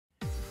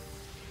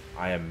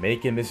I am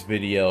making this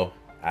video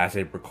as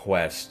a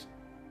request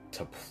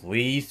to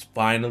please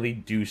finally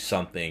do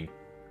something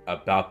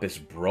about this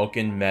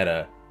broken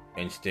meta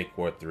in Stick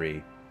War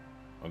 3.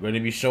 I'm going to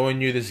be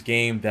showing you this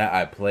game that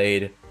I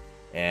played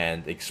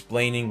and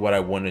explaining what I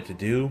wanted to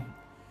do.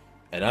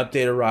 An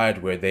update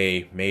arrived where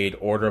they made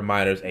Order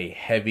Miners a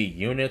heavy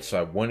unit, so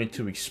I wanted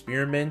to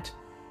experiment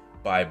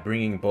by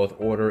bringing both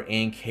Order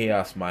and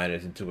Chaos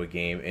Miners into a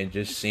game and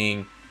just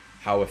seeing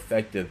how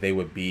effective they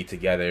would be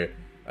together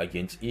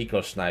against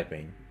Eco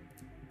Sniping.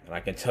 And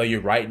I can tell you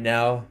right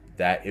now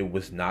that it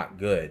was not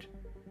good.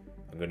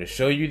 I'm going to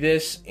show you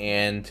this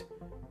and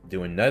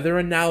do another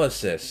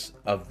analysis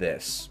of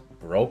this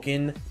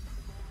broken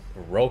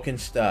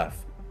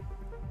stuff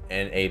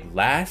and a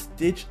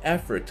last-ditch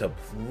effort to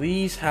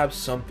please have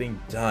something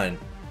done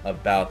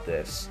about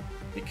this,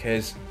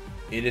 because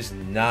it's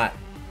not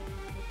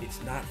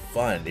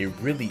fun. It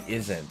really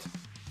isn't.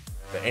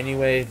 But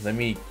anyway, let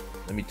me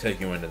take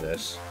you into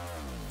this.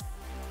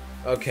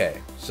 Okay,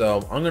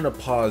 so I'm gonna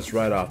pause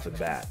right off the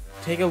bat.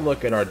 Take a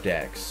look at our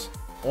decks.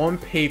 On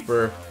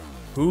paper,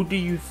 who do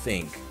you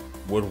think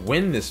would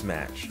win this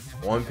match?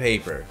 On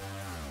paper,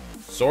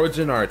 Swords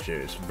and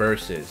Archers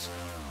versus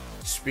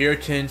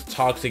Spiritans,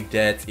 Toxic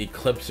Deaths,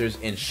 Eclipsers,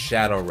 and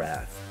Shadow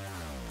Wrath.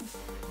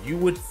 You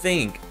would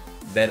think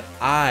that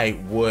I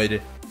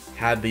would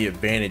have the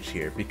advantage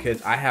here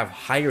because I have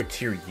higher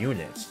tier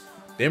units.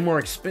 They're more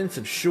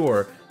expensive,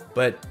 sure,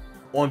 but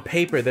on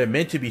paper they're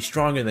meant to be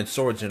stronger than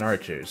Swords and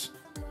Archers.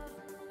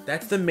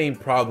 That's the main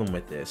problem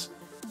with this.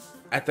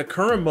 At the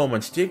current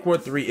moment, Stick War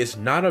 3 is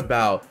not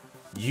about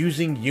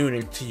using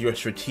units to your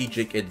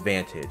strategic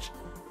advantage.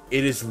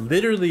 It is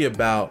literally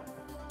about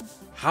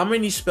how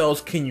many spells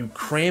can you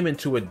cram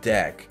into a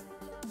deck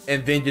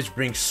and then just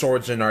bring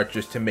Swords and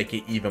Archers to make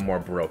it even more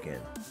broken.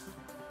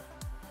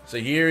 So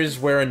here's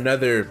where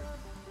another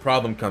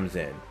problem comes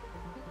in.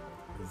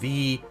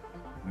 The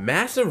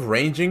massive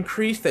range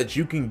increase that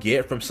you can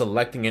get from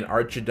selecting an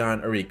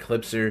Archidon or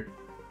Eclipser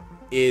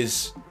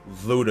is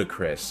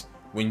ludicrous.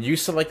 When you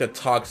select a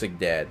Toxic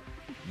Dead,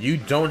 you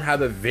don't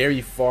have a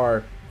very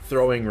far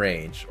throwing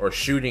range or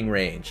shooting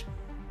range.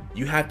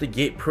 You have to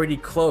get pretty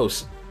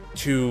close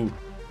to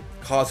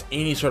cause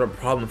any sort of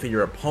problem for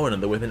your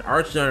opponent. With an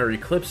Archidon or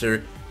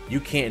Eclipser, you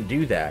can't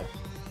do that.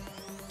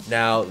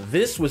 Now,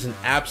 this was an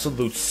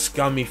absolute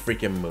scummy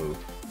freaking move.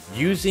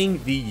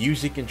 Using the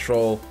user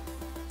control,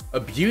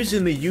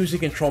 abusing the user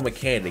control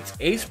mechanics.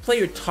 Ace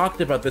Player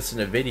talked about this in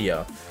a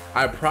video.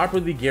 I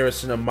properly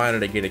garrison a miner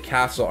to get a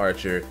Castle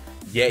Archer,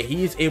 yet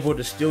he is able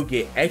to still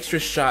get extra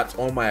shots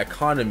on my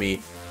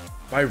economy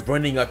by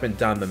running up and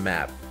down the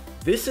map.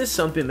 This is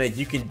something that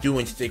you can do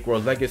in Stick War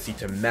Legacy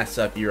to mess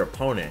up your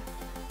opponent.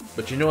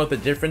 But you know what the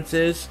difference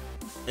is?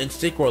 In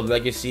Stick War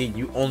Legacy,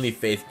 you only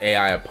face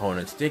AI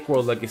opponents. Stick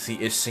War Legacy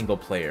is single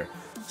player.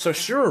 So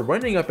sure,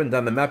 running up and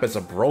down the map is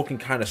a broken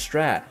kind of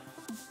strat,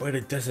 but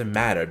it doesn't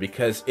matter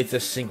because it's a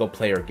single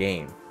player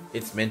game.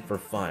 It's meant for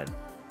fun.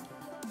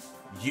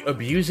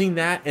 Abusing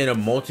that in a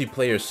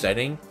multiplayer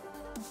setting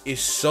is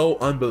so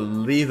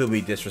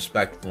unbelievably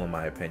disrespectful in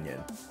my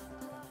opinion.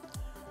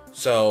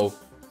 So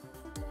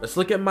let's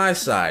look at my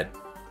side.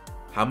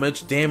 How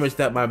much damage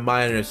that my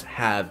miners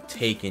have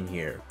taken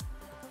here.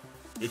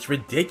 It's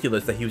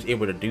ridiculous that he was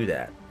able to do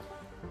that.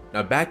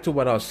 Now back to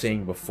what I was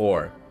saying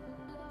before.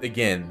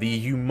 Again,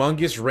 the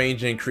humongous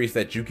range increase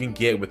that you can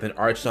get with an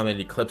Archidon and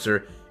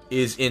Eclipser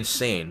is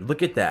insane.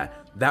 Look at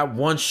that. That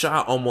one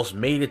shot almost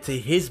made it to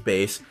his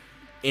base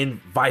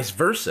and vice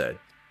versa.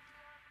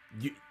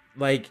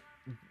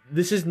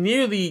 It's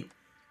nearly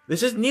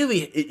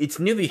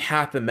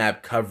half the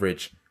map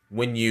coverage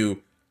when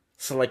you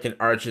select an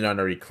Archidon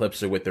or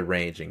Eclipser with the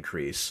range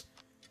increase.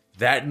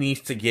 That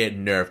needs to get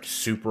nerfed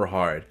super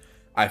hard.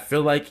 I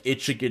feel like it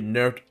should get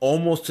nerfed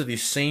almost to the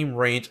same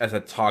range as a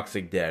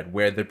Toxic Dead,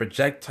 where the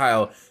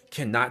projectile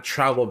cannot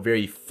travel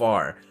very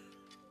far.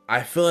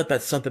 I feel like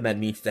that's something that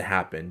needs to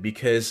happen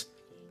because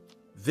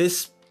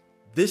this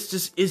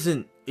just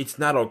isn't, it's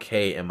not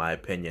okay in my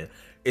opinion.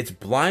 It's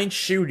blind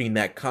shooting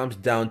that comes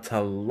down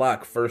to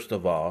luck first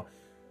of all,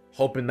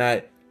 hoping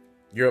that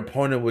your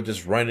opponent will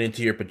just run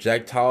into your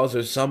projectiles,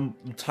 or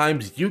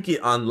sometimes you get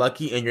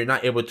unlucky and you're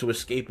not able to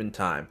escape in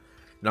time.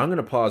 Now I'm going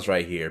to pause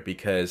right here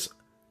because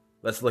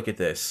let's look at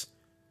this.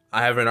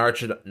 I have an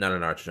Archidon, not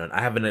an Archidon.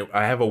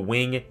 I have a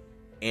Wing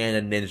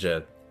and a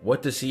Ninja.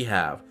 What does he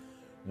have?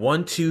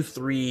 1, 2,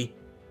 3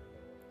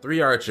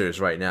 Archers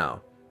right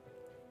now.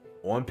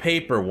 On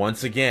paper,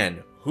 once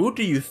again, who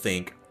do you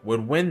think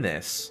would win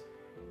this?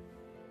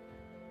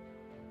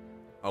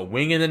 A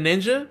Wing and a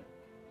Ninja?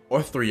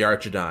 Or 3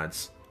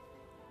 Archidons?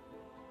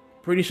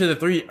 Pretty sure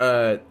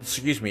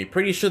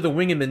pretty sure the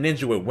Wing and the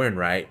Ninja would win,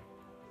 right?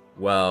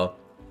 Well,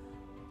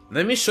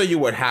 let me show you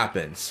what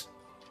happens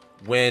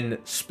when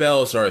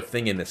spells are a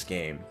thing in this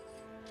game.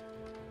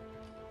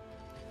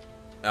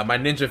 My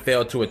Ninja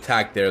failed to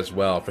attack there as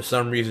well. For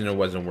some reason it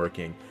wasn't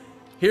working.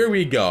 Here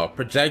we go.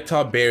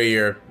 Projectile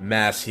Barrier,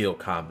 Mass Heal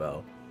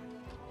combo.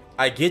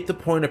 I get the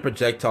point of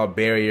Projectile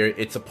Barrier.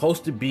 It's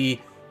supposed to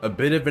be a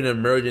bit of an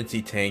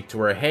emergency tank to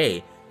where,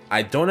 hey,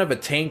 I don't have a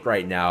tank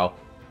right now.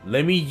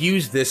 Let me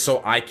use this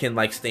so I can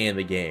like stay in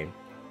the game.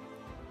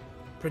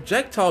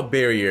 Projectile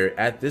barrier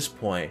at this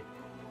point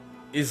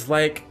is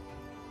like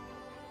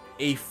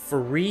a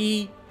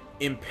free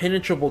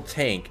impenetrable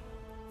tank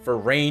for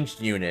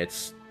ranged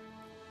units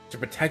to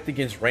protect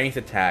against ranged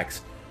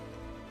attacks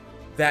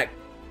that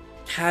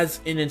has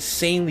an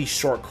insanely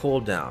short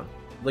cooldown.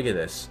 Look at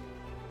this.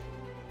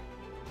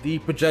 The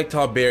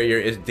projectile barrier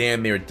is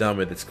damn near done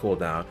with its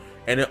cooldown,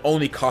 and it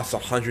only costs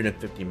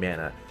 150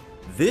 mana.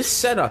 This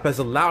setup has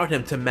allowed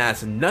him to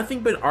mass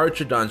nothing but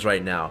Archidons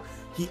right now.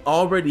 He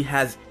already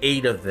has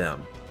 8 of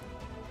them.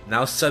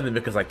 Now 7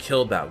 because I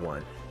killed that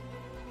one.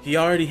 He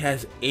already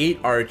has 8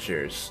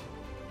 archers.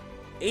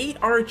 8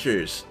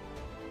 archers!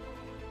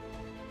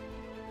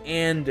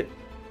 And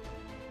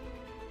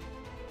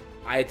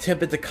I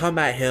attempted to come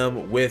at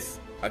him with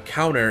a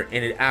counter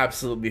and it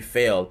absolutely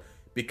failed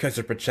because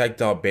of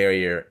projectile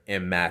barrier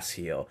and mass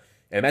heal.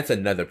 And that's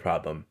another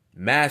problem.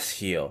 Mass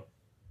heal.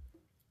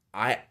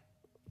 I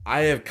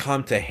have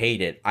come to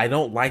hate it. I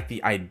don't like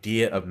the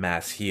idea of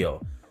mass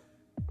heal.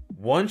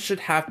 One should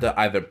have to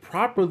either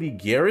properly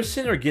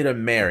garrison or get a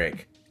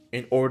Merrick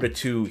in order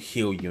to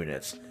heal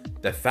units.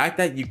 The fact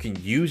that you can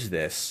use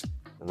this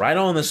right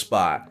on the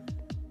spot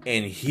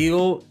and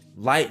heal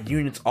light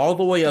units all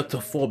the way up to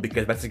full,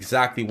 because that's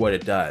exactly what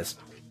it does.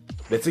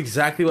 That's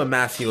exactly what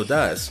mass heal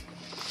does.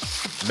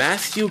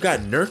 Mass heal got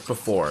nerfed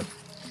before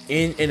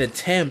in an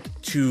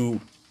attempt to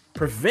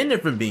prevent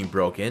it from being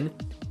broken,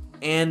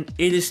 and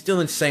it is still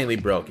insanely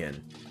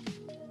broken.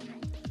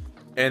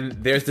 And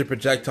there's the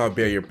projectile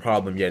barrier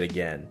problem yet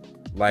again.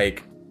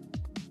 Like,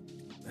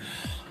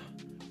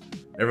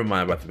 never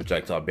mind about the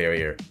projectile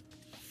barrier.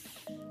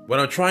 What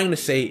I'm trying to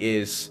say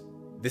is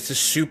this is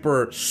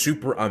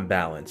super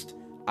unbalanced.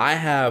 I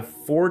have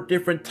 4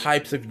 different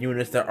types of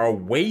units that are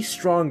way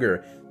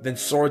stronger than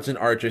swords and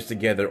archers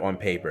together on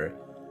paper.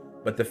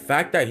 But the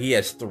fact that he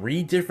has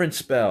 3 different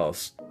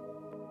spells,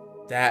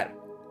 that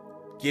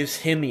gives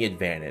him the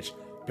advantage.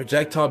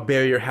 Projectile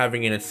barrier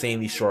having an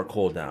insanely short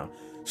cooldown.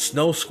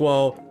 Snow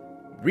Squall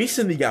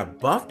recently got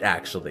buffed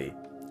actually.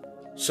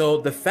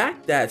 So the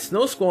fact that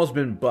Snow Squall has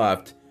been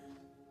buffed,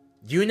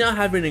 you now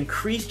have an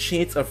increased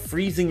chance of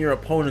freezing your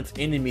opponent's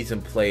enemies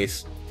in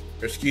place,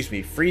 or excuse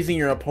me, freezing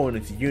your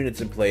opponent's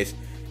units in place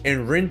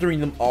and rendering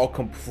them all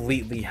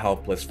completely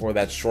helpless for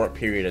that short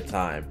period of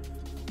time.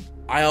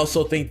 I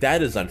also think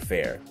that is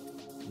unfair.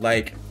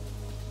 Like,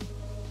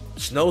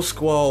 Snow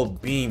Squall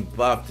being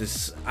buffed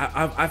is...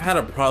 I've had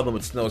a problem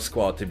with Snow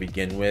Squall to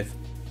begin with,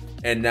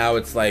 and now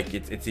it's like,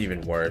 it's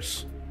even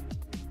worse.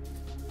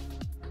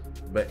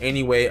 But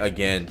anyway,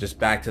 again, just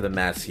back to the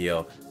mass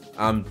heal.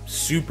 I'm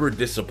super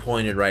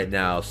disappointed right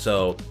now,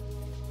 so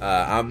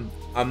I'm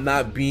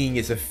not being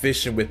as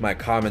efficient with my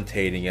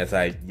commentating as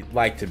I'd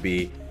like to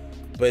be.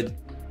 But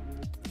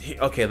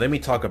okay, let me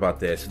talk about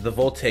this. The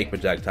Voltaic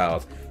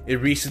projectiles. It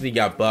recently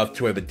got buffed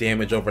to where the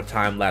damage over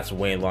time lasts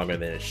way longer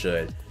than it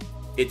should.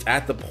 It's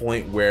at the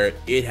point where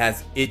it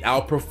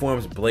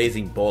outperforms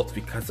Blazing Bolts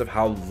because of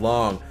how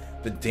long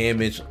the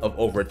damage of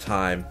over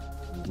time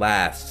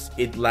lasts.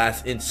 It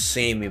lasts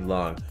insanely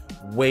long,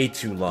 way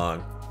too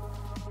long.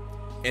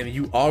 And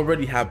you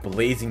already have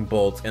Blazing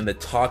Bolts and the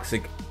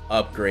Toxic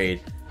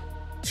upgrade,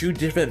 2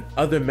 different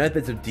other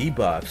methods of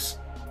debuffs,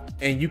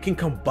 and you can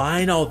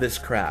combine all this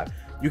crap.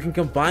 You can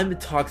combine the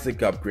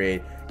Toxic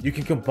upgrade, you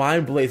can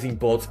combine Blazing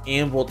Bolts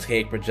and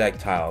Voltaic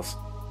projectiles.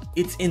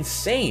 It's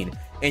insane,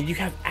 and you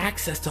have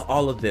access to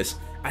all of this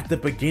at the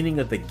beginning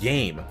of the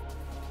game.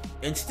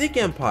 In Stick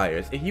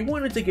Empires, if you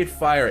wanted to get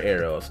Fire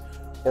Arrows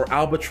or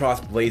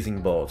Albatross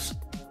Blazing Bolts,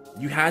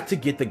 you had to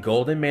get the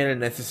golden mana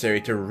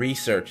necessary to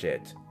research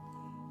it.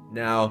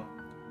 Now,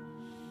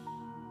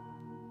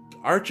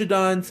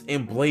 Archidons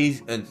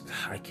and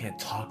I can't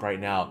talk right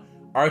now.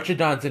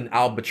 Archidons and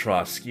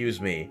Albatross,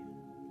 excuse me,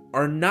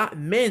 are not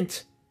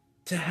meant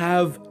to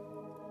have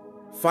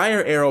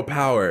Fire Arrow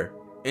power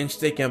in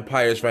Stick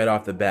Empires right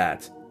off the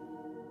bat.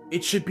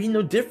 It should be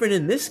no different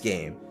in this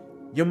game.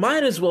 You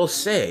might as well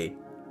say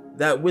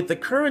that with the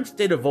current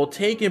state of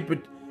Voltaic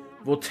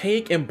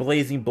and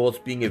Blazing Bolts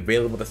being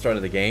available at the start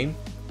of the game,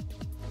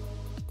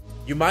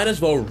 you might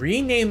as well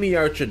rename the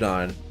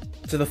Archidon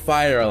to the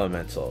Fire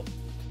Elemental.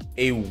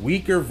 A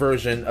weaker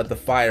version of the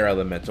Fire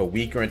Elemental,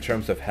 weaker in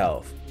terms of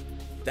health.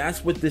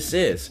 That's what this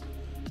is.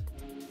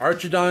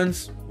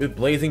 Archidons with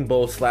Blazing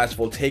Bolts /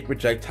 Voltaic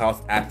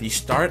projectiles at the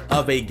start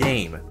of a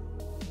game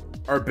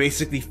are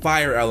basically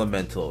Fire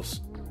Elementals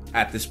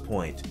at this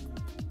point.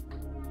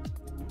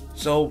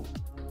 So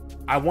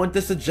I want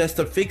to suggest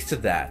a fix to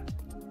that.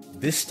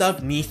 This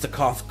stuff needs to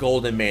cost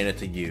golden mana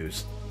to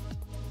use.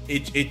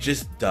 It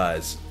just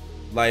does.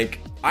 Like,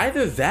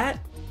 either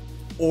that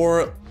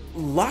or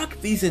lock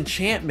these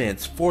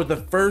enchantments for the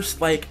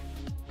first like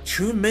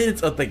 2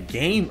 minutes of the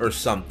game or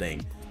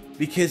something,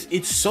 because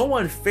it's so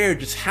unfair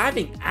just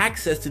having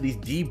access to these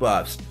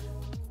debuffs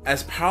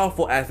as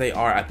powerful as they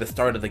are at the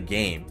start of the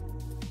game.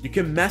 You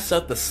can mess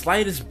up the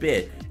slightest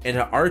bit in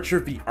an Archer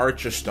v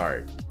Archer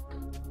start,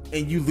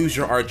 and you lose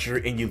your Archer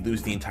and you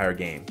lose the entire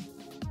game.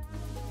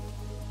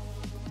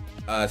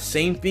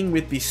 Same thing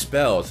with these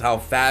spells, how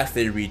fast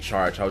they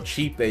recharge, how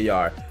cheap they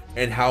are,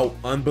 and how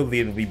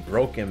unbelievably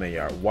broken they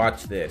are.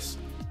 Watch this.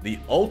 The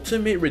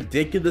ultimate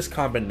ridiculous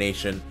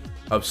combination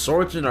of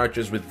Swords and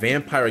Archers with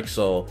Vampiric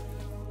Soul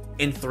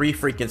in 3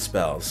 freaking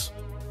spells.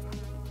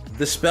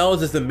 The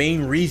spells is the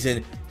main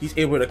reason he's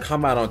able to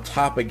come out on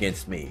top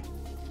against me.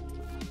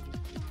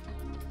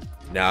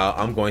 Now,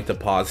 I'm going to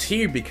pause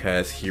here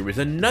because here is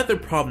another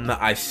problem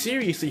that I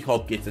seriously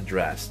hope gets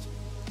addressed.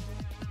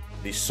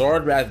 The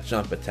Sword Wrath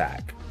jump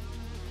attack.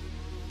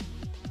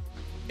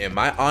 In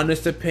my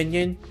honest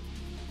opinion,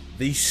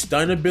 the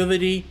stun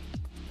ability,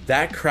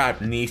 that crap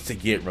needs to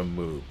get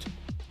removed.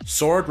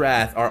 Sword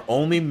Wrath are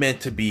only meant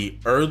to be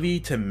early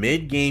to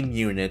mid game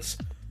units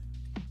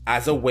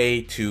as a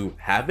way to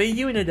have a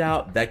unit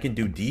out that can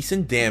do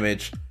decent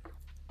damage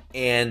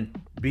and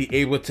be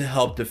able to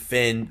help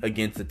defend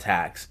against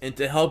attacks and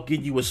to help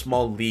give you a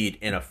small lead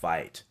in a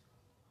fight.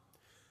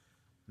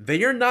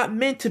 They are not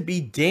meant to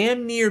be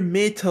damn near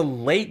mid to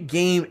late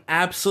game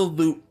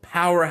absolute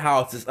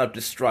powerhouses of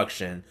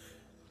destruction,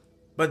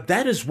 but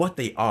that is what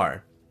they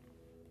are.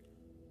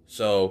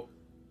 So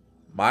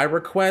my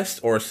request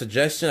or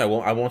suggestion, I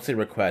won't say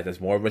request, it's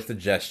more of a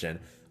suggestion.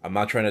 I'm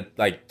not trying to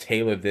like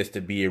tailor this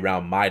to be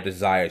around my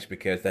desires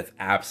because that's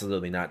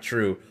absolutely not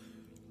true.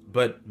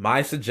 But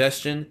my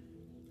suggestion,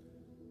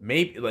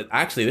 maybe, like,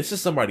 actually this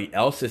is somebody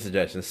else's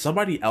suggestion.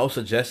 Somebody else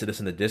suggested this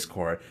in the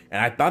Discord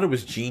and I thought it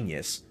was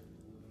genius.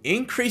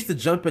 Increase the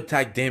jump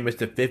attack damage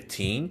to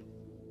 15,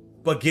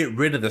 but get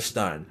rid of the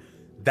stun.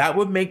 That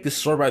would make the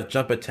Sword Wrath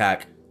jump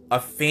attack a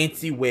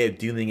fancy way of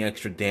dealing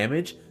extra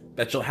damage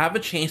that you'll have a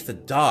chance to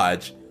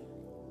dodge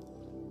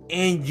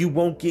and you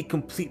won't get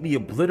completely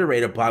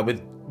obliterated by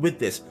with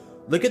this.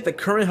 Look at the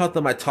current health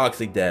of my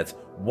Toxic Deads.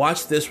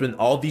 Watch this when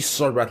all these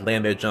Sword Wrath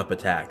land their jump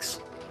attacks.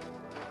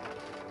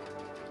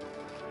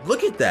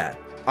 Look at that.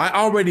 I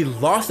already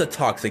lost a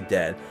Toxic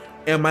Dead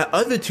and my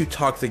other 2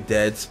 Toxic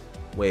Deads,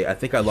 wait, I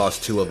think I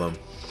lost 2 of them.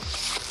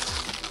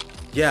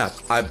 Yeah,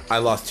 I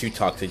lost 2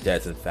 Toxic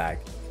Deads in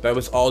fact. That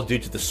was all due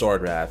to the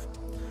Sword Wrath.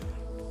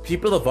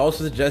 People have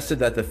also suggested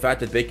that the fact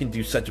that they can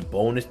do such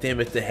bonus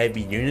damage to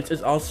heavy units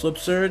is also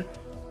absurd.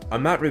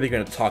 I'm not really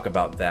going to talk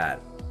about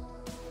that.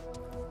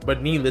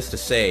 But needless to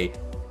say,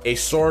 a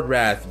Sword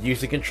Wrath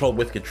using Control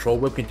Whip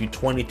can do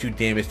 22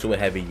 damage to a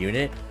heavy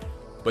unit.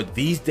 But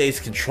these days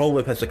Control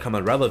Whip has become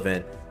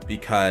irrelevant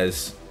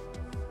because,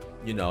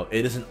 you know,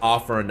 it doesn't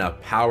offer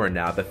enough power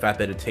now, the fact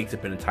that it takes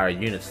up an entire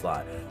unit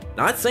slot.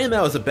 Not saying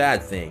that was a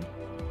bad thing.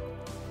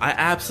 I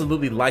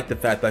absolutely like the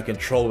fact that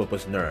Control Whip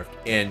was nerfed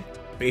and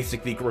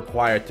basically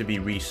required to be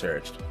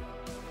researched.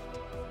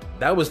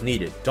 That was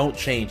needed, don't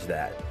change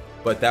that.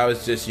 But that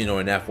was just, you know,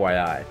 an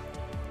FYI.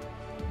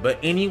 But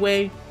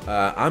anyway,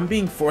 I'm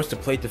being forced to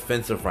play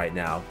defensive right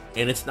now,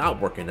 and it's not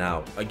working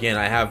out. Again,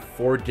 I have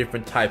 4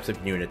 different types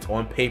of units.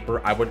 On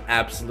paper, I would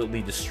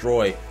absolutely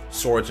destroy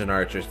Swords and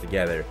Archers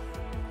together.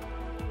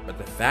 But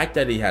the fact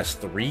that he has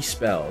 3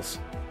 spells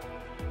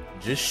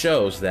just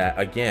shows that,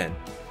 again,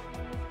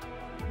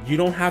 you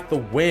don't have to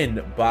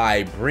win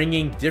by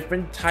bringing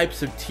different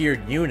types of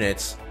tiered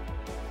units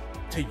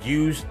to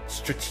use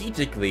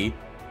strategically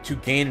to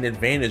gain an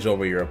advantage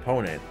over your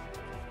opponent.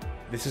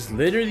 This has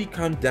literally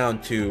come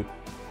down to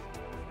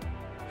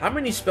how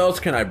many spells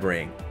can I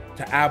bring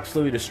to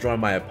absolutely destroy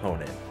my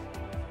opponent.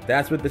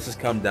 That's what this has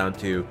come down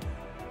to.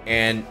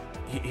 And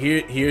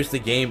here's the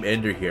game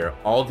ender here.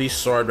 All these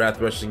Sword Wrath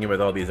rushing in with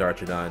all these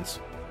Archidons.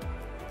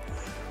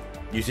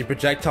 Using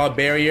Projectile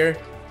Barrier,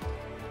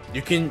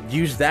 you can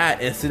use that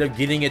instead of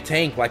getting a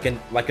tank like a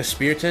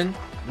Spiriton.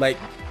 Like,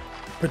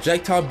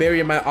 Projectile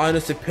Barrier, in my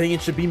honest opinion,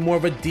 should be more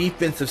of a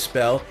defensive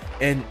spell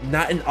and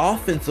not an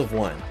offensive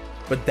one.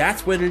 But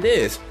that's what it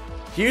is.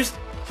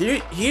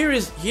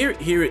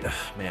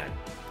 Man,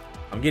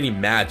 I'm getting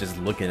mad just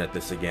looking at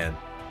this again.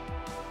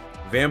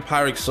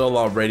 Vampiric Soul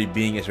already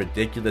being as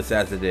ridiculous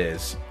as it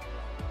is.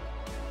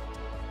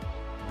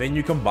 Then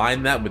you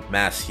combine that with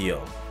Mass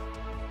Heal.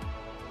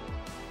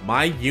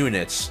 My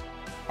units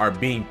are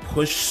being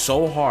pushed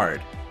so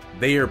hard,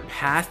 they are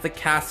past the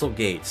castle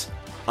gates,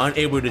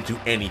 unable to do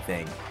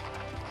anything.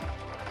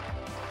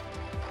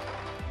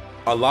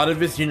 A lot of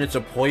his units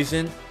are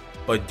poisoned,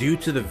 but due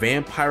to the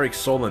Vampiric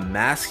Soul and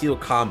Mass Heal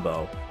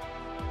combo,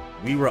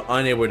 we were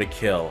unable to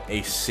kill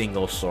a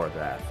single Sword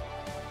Wrath.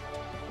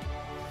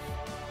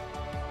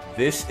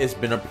 This has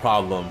been a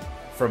problem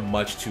for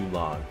much too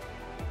long.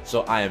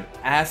 So I am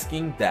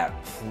asking that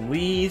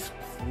please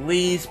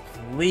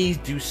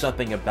do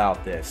something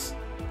about this.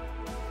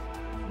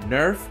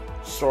 Nerf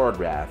Sword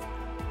Wrath.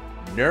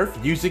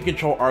 Nerf using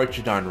Control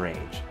Archidon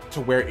range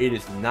to where it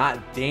is not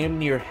damn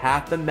near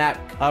half the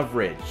map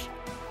coverage.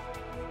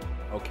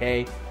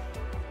 Okay?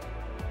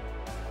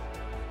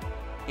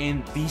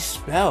 And these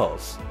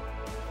spells,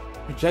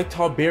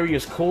 Projectile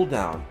Barrier's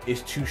cooldown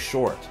is too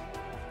short.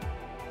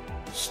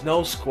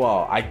 Snow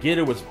Squall, I get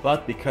it was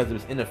buffed because it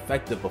was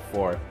ineffective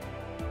before.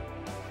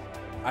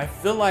 I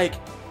feel like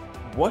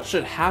what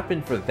should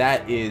happen for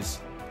that is,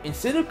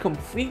 instead of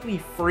completely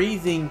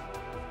freezing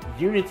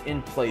units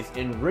in place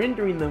and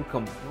rendering them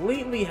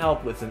completely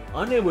helpless and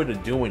unable to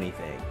do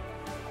anything.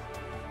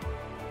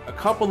 A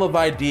couple of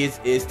ideas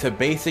is to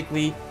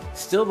basically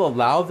still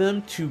allow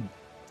them to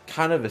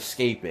kind of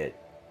escape it.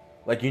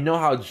 Like, you know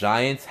how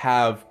giants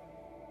have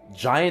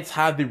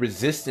the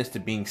resistance to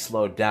being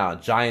slowed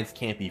down. Giants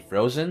can't be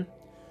frozen.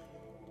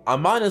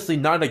 I'm honestly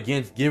not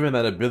against giving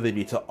that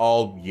ability to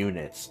all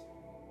units,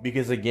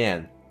 because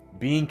again,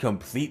 being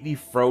completely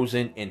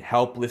frozen and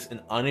helpless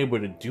and unable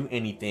to do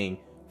anything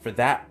for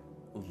that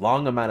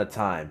long amount of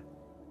time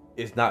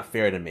is not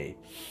fair to me.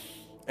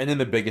 And then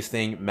the biggest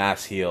thing,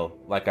 mass heal.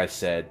 Like I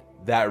said,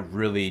 that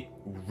really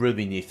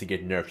needs to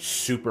get nerfed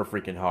super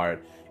freaking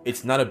hard.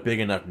 It's not a big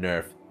enough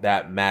nerf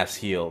that mass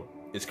heal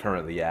is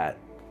currently at.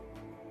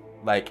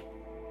 Like,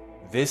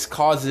 this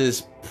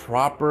causes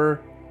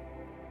proper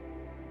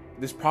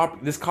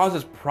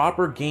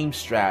game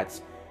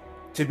strats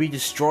to be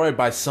destroyed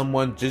by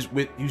someone just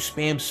who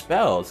spams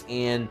spells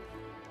and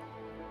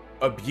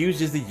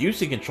abuses the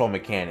usage control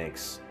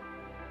mechanics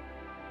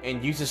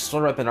and uses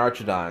Sword Wrath and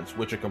Archidons,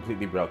 which are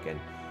completely broken.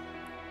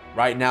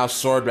 Right now,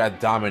 Sword Wrath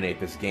dominate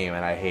this game,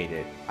 and I hate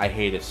it. I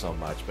hate it so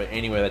much. But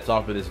anyway, that's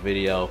all for this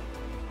video.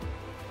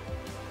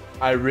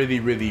 I really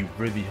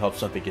hope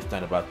something gets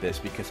done about this,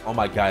 because oh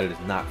my god, it is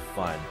not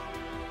fun.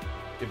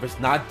 If it's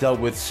not dealt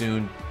with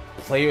soon,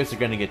 players are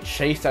going to get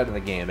chased out of the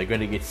game. They're going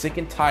to get sick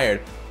and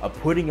tired of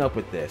putting up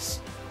with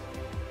this,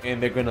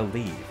 and they're going to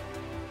leave.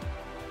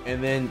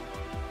 And then,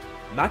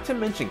 not to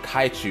mention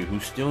Kaichu, who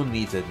still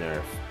needs a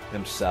nerf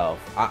himself.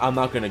 I'm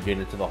not going to get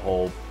into the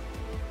whole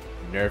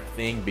nerf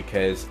thing,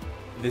 because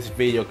this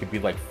video could be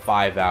like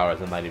 5 hours.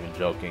 I'm not even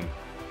joking.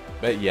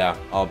 But yeah,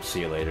 I'll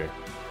see you later.